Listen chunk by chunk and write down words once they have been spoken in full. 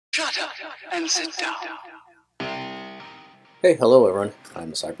Shut up and sit down. Hey, hello everyone.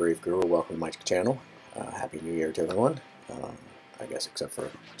 I'm the Cyber Guru. Welcome to my channel. Happy New Year to everyone. I guess except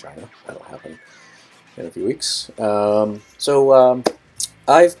for China. That'll happen in a few weeks.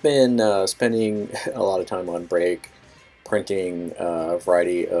 I've been spending a lot of time on break printing a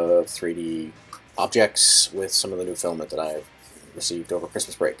variety of 3D objects with some of the new filament that I've received over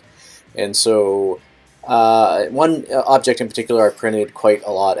Christmas break. And so one object in particular I printed quite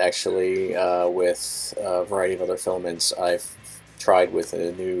a lot actually with a variety of other filaments. I've tried with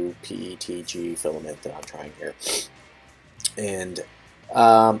a new PETG filament that I'm trying here. And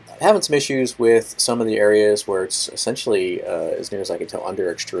having some issues with some of the areas where it's essentially, as near as I can tell,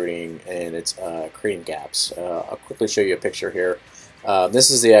 under extruding, and it's creating gaps. I'll quickly show you a picture here. This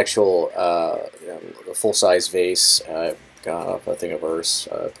is the actual the full-size vase. I've got off a thing of Earth,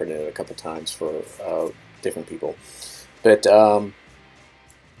 printed it a couple times for different people. But the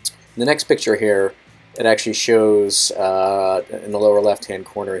next picture here, it actually shows in the lower left-hand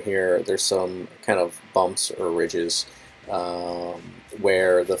corner here, there's some kind of bumps or ridges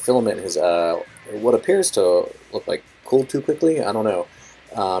where the filament has what appears to look like cooled too quickly. I don't know,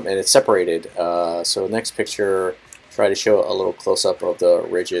 and it's separated. So next picture, try to show a little close-up of the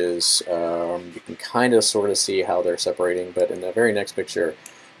ridges. You can kind of sort of see how they're separating, but in the very next picture,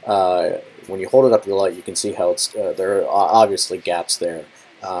 when you hold it up to the light, you can see how it's there are obviously gaps there.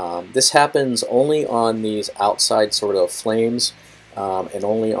 This happens only on these outside sort of flames, and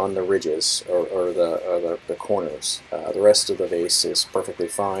only on the ridges or the corners. The rest of the vase is perfectly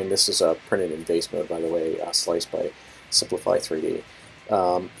fine. This is printed in vase mode, by the way, sliced by Simplify3D.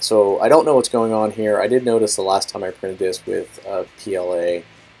 So I don't know what's going on here. I did notice the last time I printed this with PLA,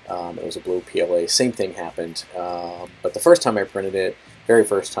 it was a blue PLA, same thing happened. But the first time I printed it, very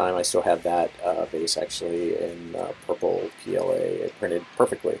first time, I still have that vase actually in purple PLA. It printed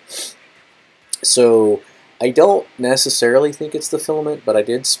perfectly. So I don't necessarily think it's the filament, but I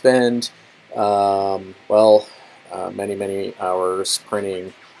did spend, many hours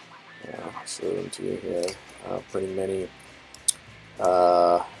printing, I'll show them to you here, printing many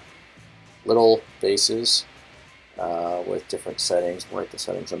little vases with different settings. Write the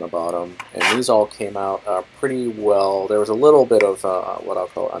settings on the bottom, and these all came out pretty well. There was a little bit of what I'll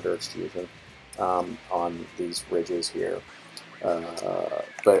call under extrusion on these ridges here,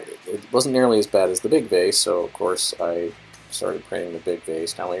 but it wasn't nearly as bad as the big vase. So of course I started printing the big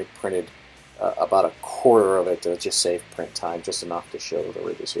vase. I only printed about a quarter of it to just save print time, just enough to show the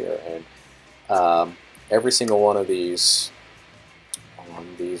ridges here, and every single one of these on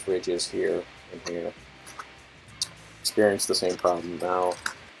these ridges here and here experience the same problem. Now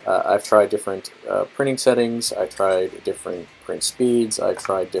I've tried different printing settings, I tried different print speeds, I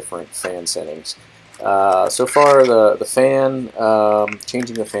tried different fan settings. So far the fan,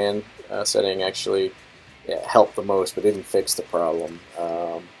 changing the fan setting actually helped the most, but didn't fix the problem.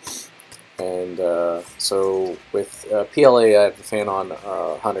 So with PLA I have the fan on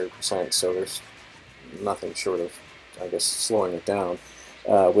 100%, so there's nothing short of, I guess, slowing it down.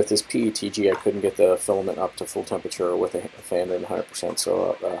 With this PETG, I couldn't get the filament up to full temperature with a fan at 100%,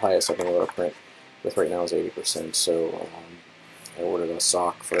 so the highest I can go to print with right now is 80%. So I ordered a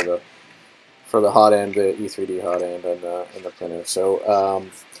sock for the hot end, the E3D hot end, and the printer. So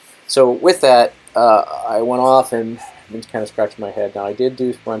so with that, I went off and been kind of scratching my head. Now I did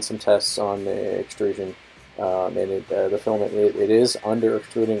run some tests on the extrusion, and the filament it is under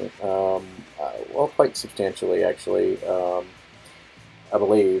extruding, well, quite substantially actually. I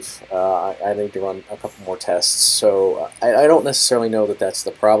believe. I need to run a couple more tests, so I don't necessarily know that that's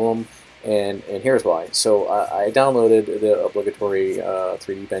the problem, and here's why. So I downloaded the obligatory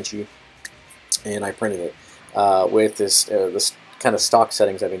 3D Benchy, and I printed it with this kind of stock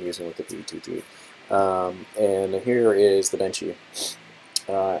settings I've been using with the PETG. And here is the Benchy.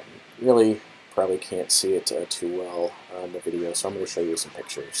 Really probably can't see it too well on the video, so I'm going to show you some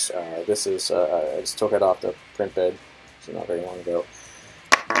pictures. This is, I just took it off the print bed, so not very long ago.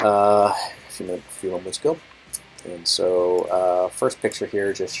 A few moments ago, and so first picture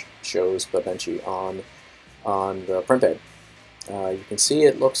here just shows the Benchy on the print bed. You can see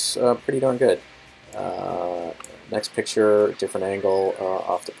it looks pretty darn good. Next picture, different angle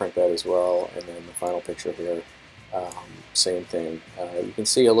off the print bed as well, and then the final picture here, same thing. You can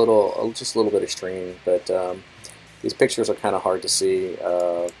see just a little bit of stringing, but these pictures are kind of hard to see.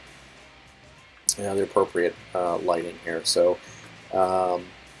 The appropriate lighting here. So.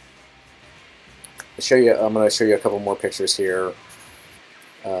 I'm going to show you a couple more pictures here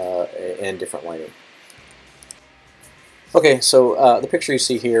and different lighting. Okay, so the picture you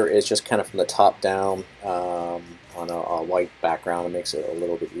see here is just kind of from the top down on on a white background. It makes it a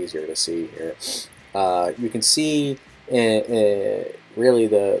little bit easier to see here. You can see really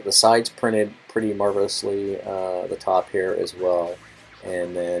the sides printed pretty marvelously, the top here as well.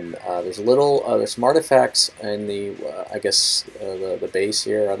 And then there's there's some artifacts in the I guess the base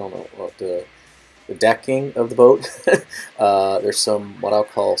here. I don't know what the decking of the boat. There's some what I'll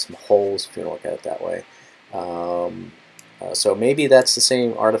call some holes if you want to look at it that way. So maybe that's the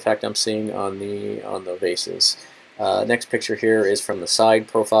same artifact I'm seeing on the vases. Next picture here is from the side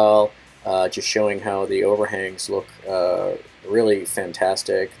profile, just showing how the overhangs look really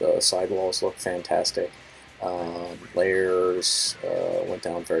fantastic. The sidewalls look fantastic. Layers went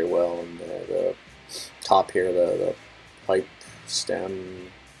down very well, and the top here, the pipe stem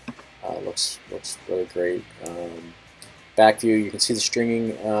looks really great. Back view, you can see the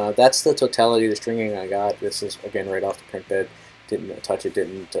stringing. That's the totality of the stringing I got. This is again right off the print bed. Didn't touch it,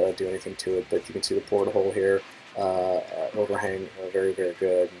 didn't do anything to it, but you can see the porthole here. Overhang very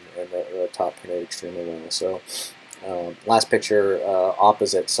good, and the top printed extremely well. So last picture,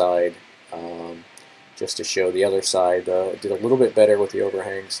 opposite side, just to show the other side. Did a little bit better with the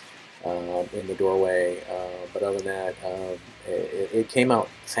overhangs in the doorway, but other than that, it came out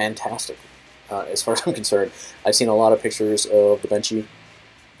fantastic. As far as I'm concerned, I've seen a lot of pictures of the Benchy,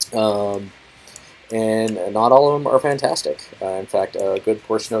 and not all of them are fantastic. In fact, a good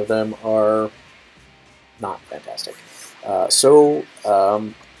portion of them are not fantastic. I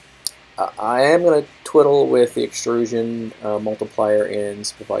am going to twiddle with the extrusion multiplier in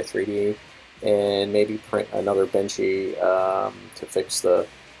Simplify3D, and maybe print another Benchy to fix the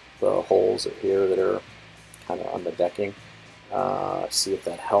holes here that are kind of on the decking. See if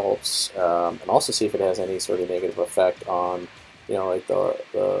that helps, and also see if it has any sort of negative effect on, like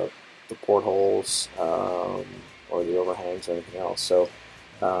the portholes or the overhangs or anything else. So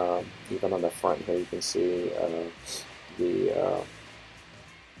even on the front here, you can see the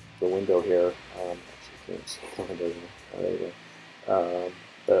window here. Actually, can't see the window. There you go.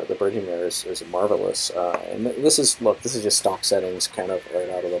 The bridging there is marvelous, and this is just stock settings, kind of right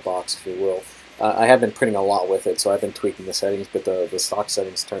out of the box, if you will. I have been printing a lot with it, so I've been tweaking the settings, but the stock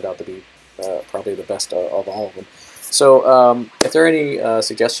settings turned out to be probably the best of all of them. So if there are any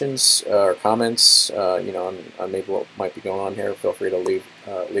suggestions or comments, on maybe what might be going on here, feel free to leave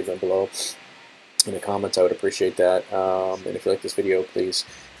them below in the comments. I would appreciate that. And if you like this video, please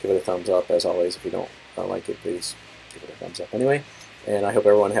give it a thumbs up. As always, if you don't like it, please give it a thumbs up anyway. And I hope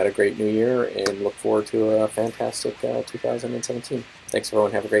everyone had a great new year, and look forward to a fantastic 2017. Thanks,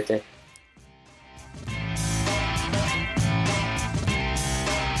 everyone. Have a great day.